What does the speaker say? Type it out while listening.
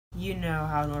You know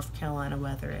how North Carolina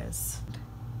weather is.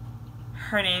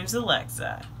 Her name's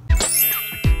Alexa.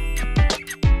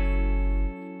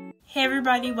 Hey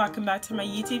everybody, welcome back to my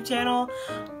YouTube channel.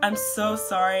 I'm so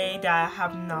sorry that I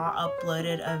have not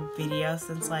uploaded a video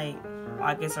since like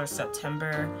August or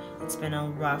September. It's been a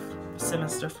rough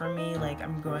semester for me. Like,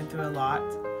 I'm going through a lot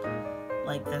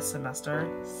like this semester,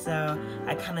 so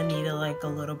I kind of needed like a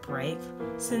little break.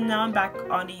 So now I'm back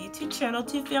on the YouTube channel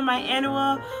to film my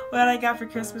annual what I got for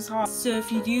Christmas haul. So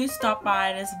if you do stop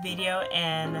by this video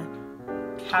and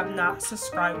have not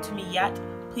subscribed to me yet,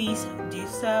 please do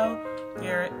so.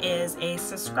 There is a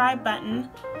subscribe button.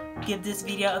 Give this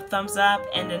video a thumbs up,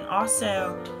 and then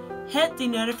also hit the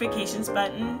notifications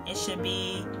button. It should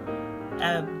be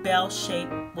a bell shape.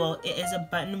 Well, it is a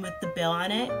button with the bell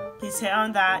on it. Please hit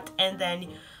on that, and then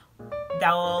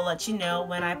that will let you know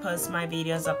when I post my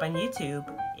videos up on YouTube.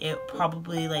 It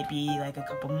probably be like a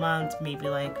couple months, maybe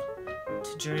like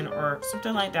to June or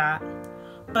something like that.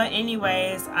 But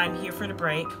anyways, I'm here for the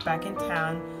break, back in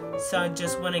town. So I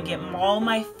just want to get all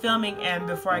my filming in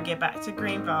before I get back to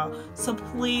Greenville. So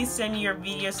please send me your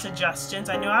video suggestions.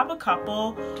 I know I have a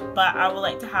couple, but I would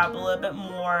like to have a little bit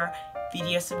more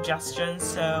video suggestions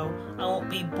so I won't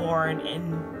be bored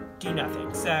and do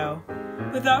nothing. So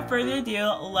without further ado,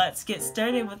 let's get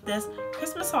started with this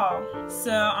Christmas haul.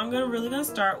 So I'm really gonna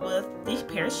start with these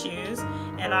pair of shoes,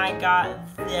 and I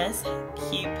got this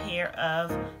cute pair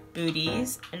of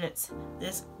booties, and it's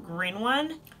this green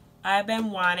one. I've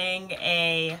been wanting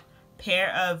a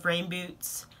pair of rain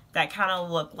boots that kind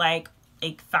of look like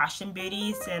fashion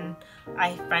booties, and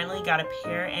I finally got a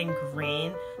pair in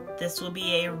green. This will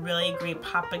be a really great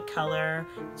pop of color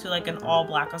to like an all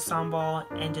black ensemble,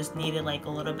 and just needed like a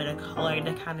little bit of color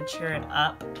to kind of cheer it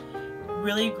up.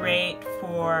 Really great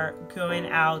for going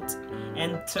out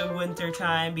into winter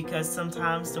time, because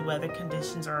sometimes the weather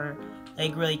conditions are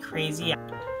like really crazy.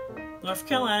 North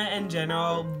Carolina in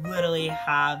general literally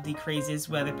have the craziest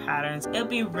weather patterns. It'll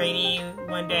be rainy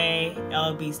one day,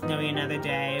 it'll be snowy another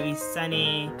day, it'll be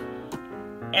sunny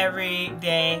every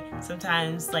day.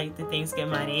 Sometimes like the things get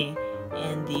muddy,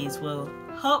 and these will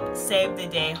help save the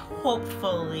day,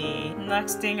 hopefully.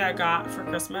 Next thing I got for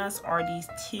Christmas are these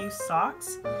two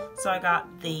socks. So I got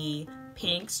the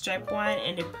pink striped one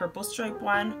and the purple striped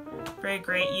one. Very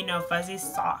great. You know, fuzzy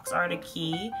socks are the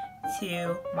key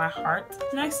to my heart.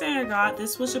 The next thing I got,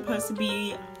 this was supposed to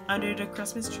be under the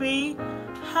Christmas tree.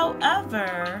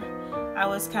 However, I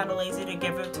was kind of lazy to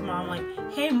give it to mom,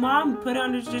 like, hey mom, put it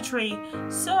under the tree.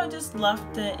 So I just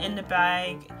left it in the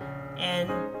bag and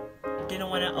didn't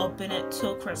want to open it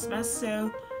till Christmas.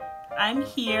 So I'm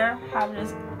here having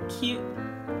this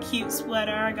cute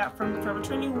sweater I got from Forever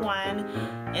 21.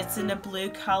 It's in the blue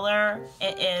color.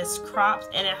 It is cropped,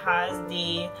 and it has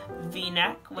the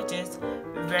V-neck, which is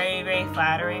very, very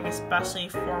flattering, especially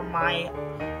for my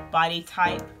body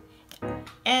type.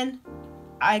 And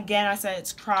again, I said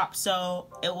it's cropped, so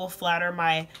it will flatter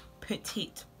my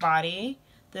petite body.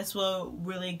 This will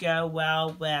really go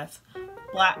well with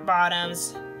black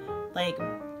bottoms, like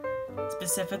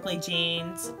specifically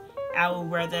jeans. I will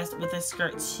wear this with a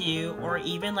skirt too, or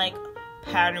even like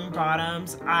pattern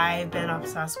bottoms. I've been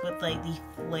obsessed with like the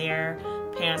flare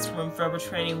pants from Forever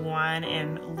 21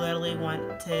 and literally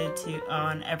wanted to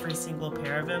own every single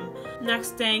pair of them.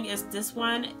 Next thing is this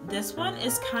one. This one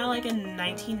is kind of like a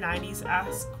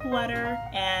 1990s-esque sweater,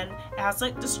 and it has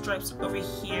like the stripes over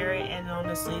here and on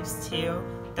the sleeves too.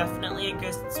 Definitely a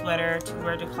good sweater to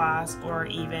wear to class or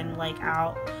even like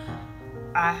out.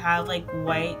 I have like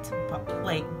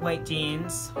white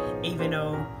jeans, even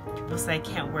though people say I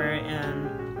can't wear it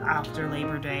after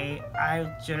Labor Day.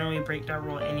 I generally break that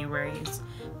rule anyways.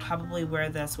 Probably wear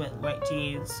this with white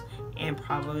jeans and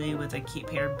probably with a cute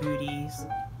pair of booties.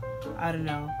 I don't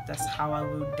know, that's how I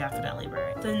would definitely wear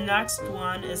it. The next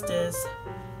one is this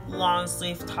long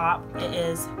sleeve top. It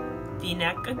is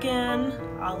V-neck again.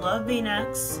 I love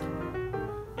V-necks.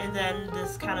 And then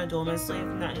this kind of dolman sleeve,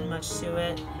 nothing much to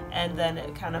it. And then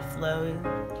it kind of flowy.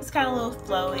 It's kind of a little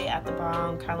flowy at the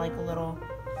bottom, kind of like a little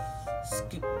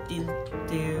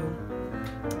scoop-dee-doo.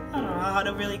 I don't know how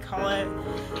to really call it,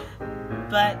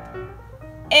 but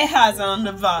it has it on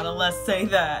the bottom, let's say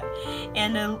that.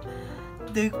 And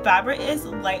the fabric is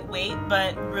lightweight,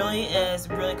 but really is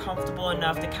really comfortable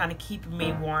enough to kind of keep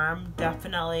me warm.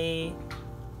 Definitely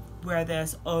wear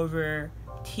this over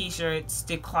t-shirts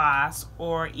to class,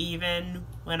 or even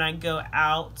when I go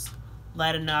out,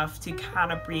 light enough to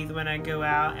kind of breathe when I go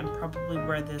out, and probably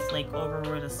wear this like over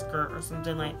with a skirt or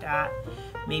something like that,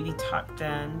 maybe tucked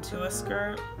into a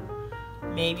skirt,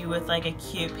 maybe with like a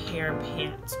cute pair of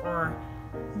pants or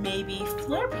maybe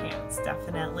flare pants,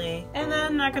 definitely. And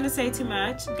then, not gonna say too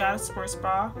much, got a sports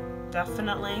bra,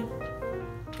 definitely.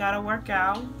 Gotta work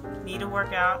out, need to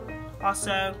work out.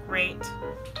 Also great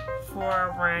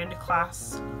for wearing to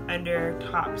class under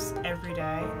tops every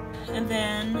day. And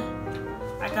then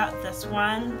I got this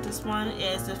one. This one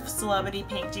is the Celebrity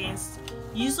Pink Jeans.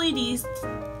 Usually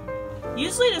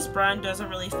this brand doesn't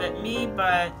really fit me,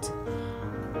 but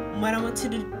when I went to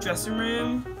the dressing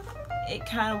room, it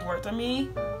kind of worked on me.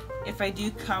 If I do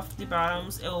cuff the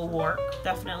bottoms, it will work.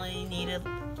 Definitely needed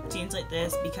jeans like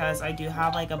this because I do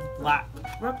have like a black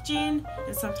ripped jean,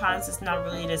 and sometimes it's not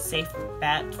really the safe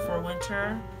bet for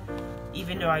winter,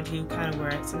 even though I do kind of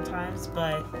wear it sometimes,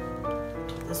 but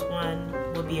this one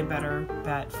will be a better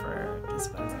bet for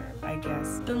this weather, I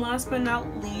guess. Then last but not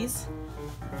least,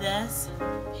 this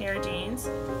pair of jeans.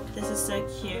 This is so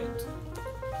cute.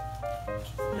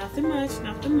 Nothing much,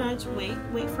 nothing much.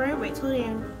 Wait for it. Wait till the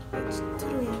end. Wait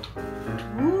till the end.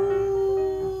 Woo!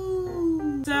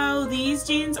 So these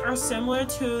jeans are similar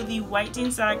to the white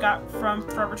jeans that I got from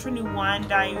Forever 21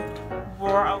 that I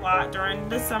wore a lot during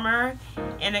the summer,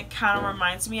 and it kind of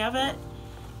reminds me of it.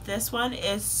 This one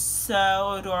is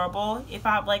so adorable. If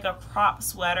I have like a crop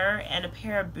sweater and a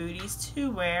pair of booties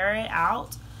to wear it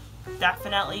out,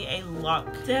 definitely a look.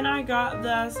 Then I got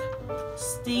the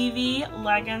Stevie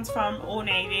leggings from Old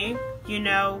Navy. You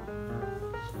know,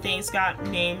 things got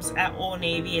names at Old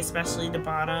Navy, especially the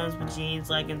bottoms with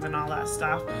jeans, leggings, and all that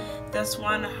stuff. This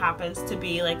one happens to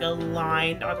be like a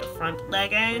lined on the front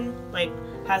legging, like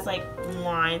has like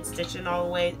lines stitching all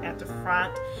the way at the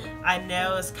front. I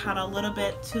know it's kind of a little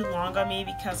bit too long on me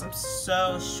because I'm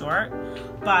so short,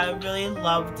 but I really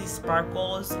love these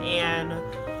sparkles, and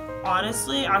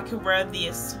honestly, I could wear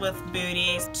these with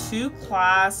booties to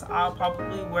class. I'll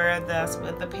probably wear this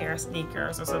with a pair of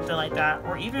sneakers or something like that,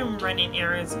 or even running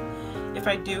errands. If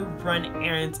I do run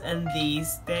errands in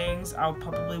these things, I'll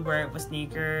probably wear it with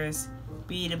sneakers.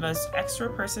 Be the most extra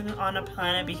person on the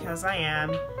planet because I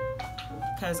am.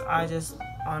 Because I just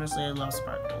honestly love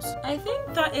sparkles. I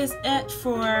think that is it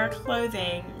for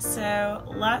clothing. So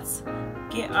let's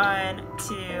get on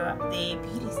to the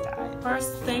beauty side.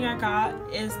 First thing I got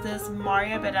is this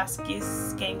Mario Badescu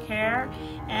skincare,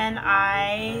 and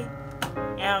I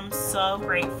am so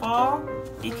grateful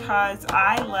because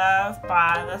I love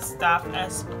buying this stuff,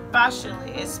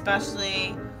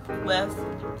 especially with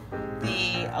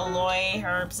the aloe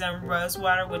herbs and rose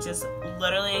water, which is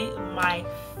literally my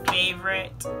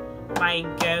favorite, my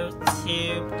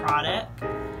go-to product.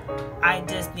 I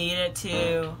just needed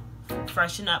to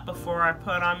freshen up before I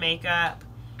put on makeup,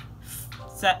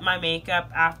 set my makeup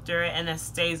after, and it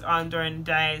stays on during the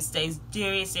day. It stays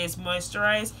dewy, stays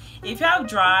moisturized. If you have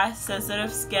dry,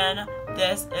 sensitive skin,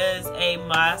 this is a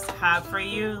must-have for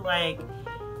you. Like,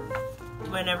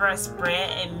 whenever I spray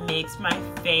it, it makes my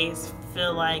face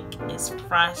feel like it's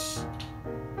fresh.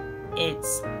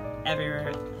 It's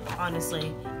everywhere.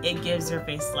 Honestly, it gives your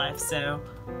face life. So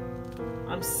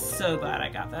I'm so glad I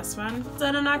got this one. So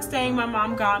the next thing my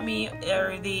mom got me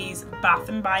are these Bath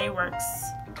and Body Works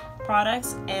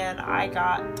products, and I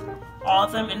got all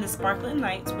of them in the Sparkling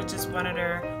Nights, which is one of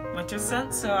their winter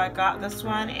scents. So I got this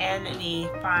one and the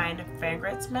Fine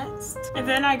Fragrance Mist, and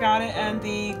then I got it in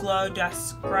the Glow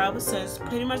Dust Scrub. So it's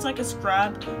pretty much like a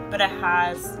scrub, but it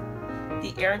has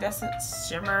the iridescent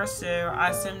shimmer, so I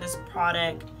assume this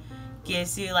product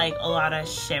gives you like a lot of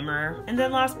shimmer. And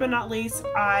then last but not least,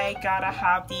 I gotta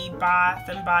have the Bath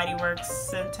and Body Works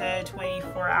scented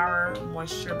 24-hour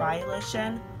moisture body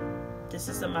lotion. This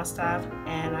is a must-have,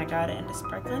 and I got it in the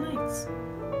Sparkling Nights.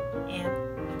 And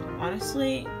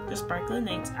honestly, the Sparkling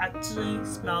Nights actually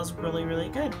smells really, really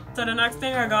good. So the next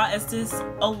thing I got is this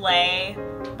Olay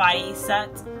body set.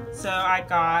 So I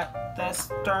got this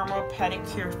thermal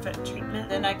pedicure foot treatment.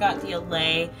 Then I got the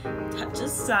Olay Touch of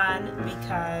Sun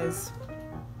because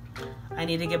I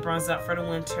need to get bronzed up for the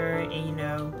winter, and you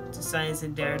know, the sun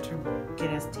isn't there to get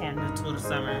us tan until the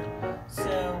summer.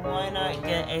 So why not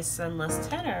get a sunless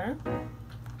tanner,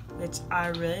 which I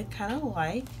really kind of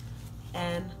like,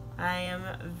 and I am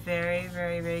very,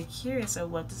 very, very curious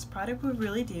of what this product would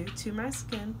really do to my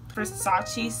skin.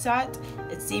 Versace set.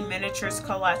 It's the Miniatures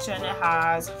collection. It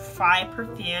has 5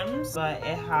 perfumes, but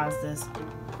it has this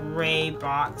gray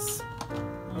box.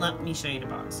 Let me show you the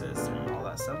boxes and all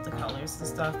that stuff, the colors and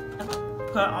stuff.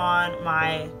 Put on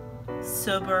my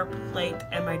silver plate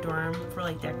in my dorm for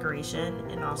like decoration,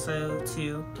 and also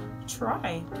to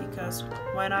try, because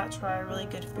why not try really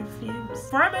good perfumes.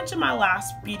 Before I mention my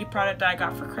last beauty product that I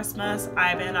got for Christmas,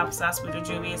 I've been obsessed with the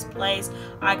Juvia's Place.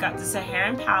 I got the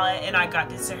Saharan palette, and I got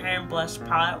the Saharan blush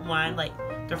palette one, like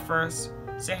the first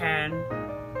Saharan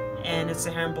and the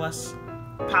Saharan blush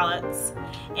palettes,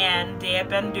 and they have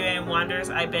been doing wonders.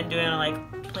 I've been doing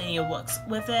like plenty of looks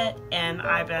with it, and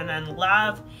I've been in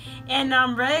love. And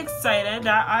I'm really excited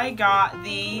that I got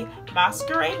the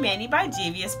Masquerade Mani by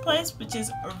DES2IMPRESS, which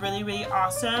is really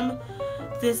awesome.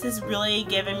 This is really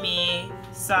giving me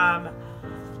some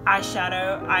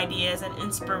eyeshadow ideas and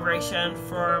inspiration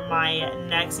for my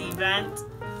next event.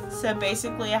 So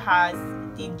basically it has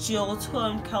the jewel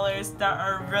tone colors that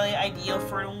are really ideal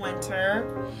for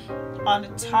winter on the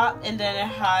top, and then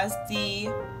it has the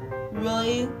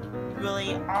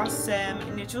really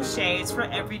awesome neutral shades for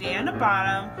everyday on the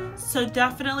bottom. So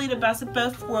definitely the best of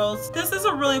both worlds. This is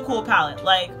a really cool palette,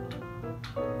 like,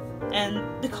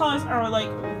 and the colors are like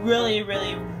really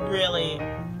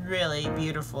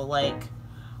beautiful. Like,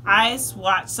 I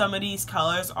swatched some of these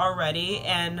colors already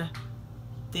and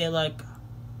they look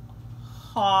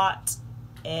hot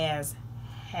as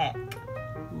heck.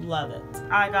 Love it.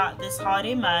 I got this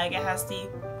holiday mug. It has the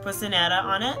Pocinetta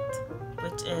on it,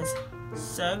 which is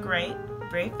so great,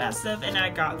 very festive. And I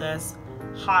got this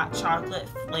hot chocolate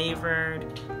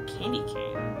flavored candy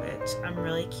cane, which I'm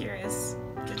really curious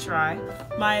to try.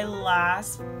 My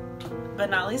last but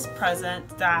not least present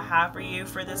that I have for you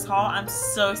for this haul, I'm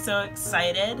so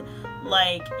excited.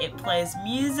 Like, it plays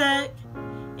music,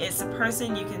 it's a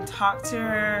person you can talk to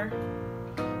her,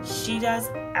 she does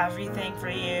everything for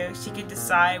you. She can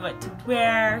decide what to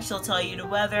wear, she'll tell you the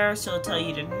weather, she'll tell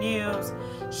you the news,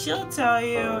 she'll tell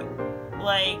you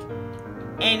like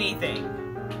anything.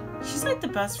 She's like the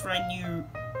best friend you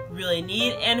really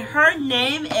need, and her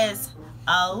name is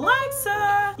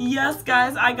Alexa. Yes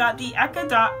guys, I got the Echo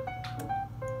Dot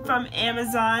from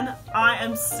Amazon. I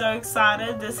am so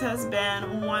excited. This has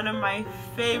been one of my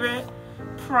favorite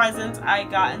presents I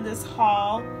got in this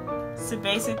haul. So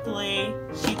basically,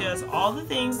 she does all the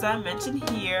things that I mentioned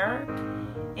here,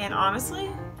 and honestly,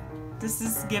 this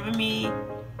is giving me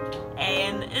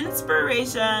an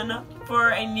inspiration for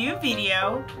a new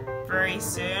video very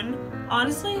soon.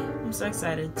 Honestly, I'm so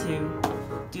excited to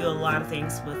do a lot of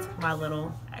things with my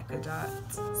little Echo Dot.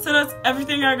 So that's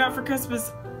everything I got for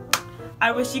Christmas.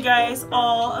 I wish you guys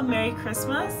all a Merry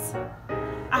Christmas,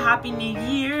 a Happy New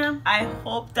Year. I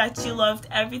hope that you loved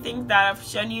everything that I've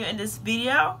shown you in this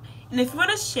video. And if you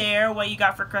want to share what you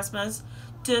got for Christmas,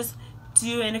 just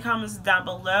do in the comments down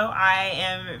below. I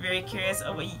am very curious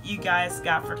of what you guys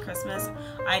got for Christmas.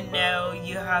 I know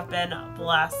you have been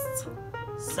blessed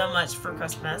so much for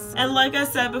Christmas. And like I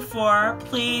said before,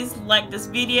 please like this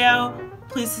video,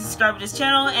 please subscribe to this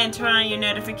channel, and turn on your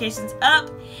notifications up.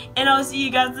 And I'll see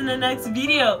you guys in the next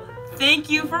video. Thank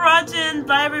you for watching.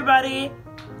 Bye everybody.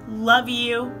 Love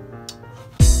you.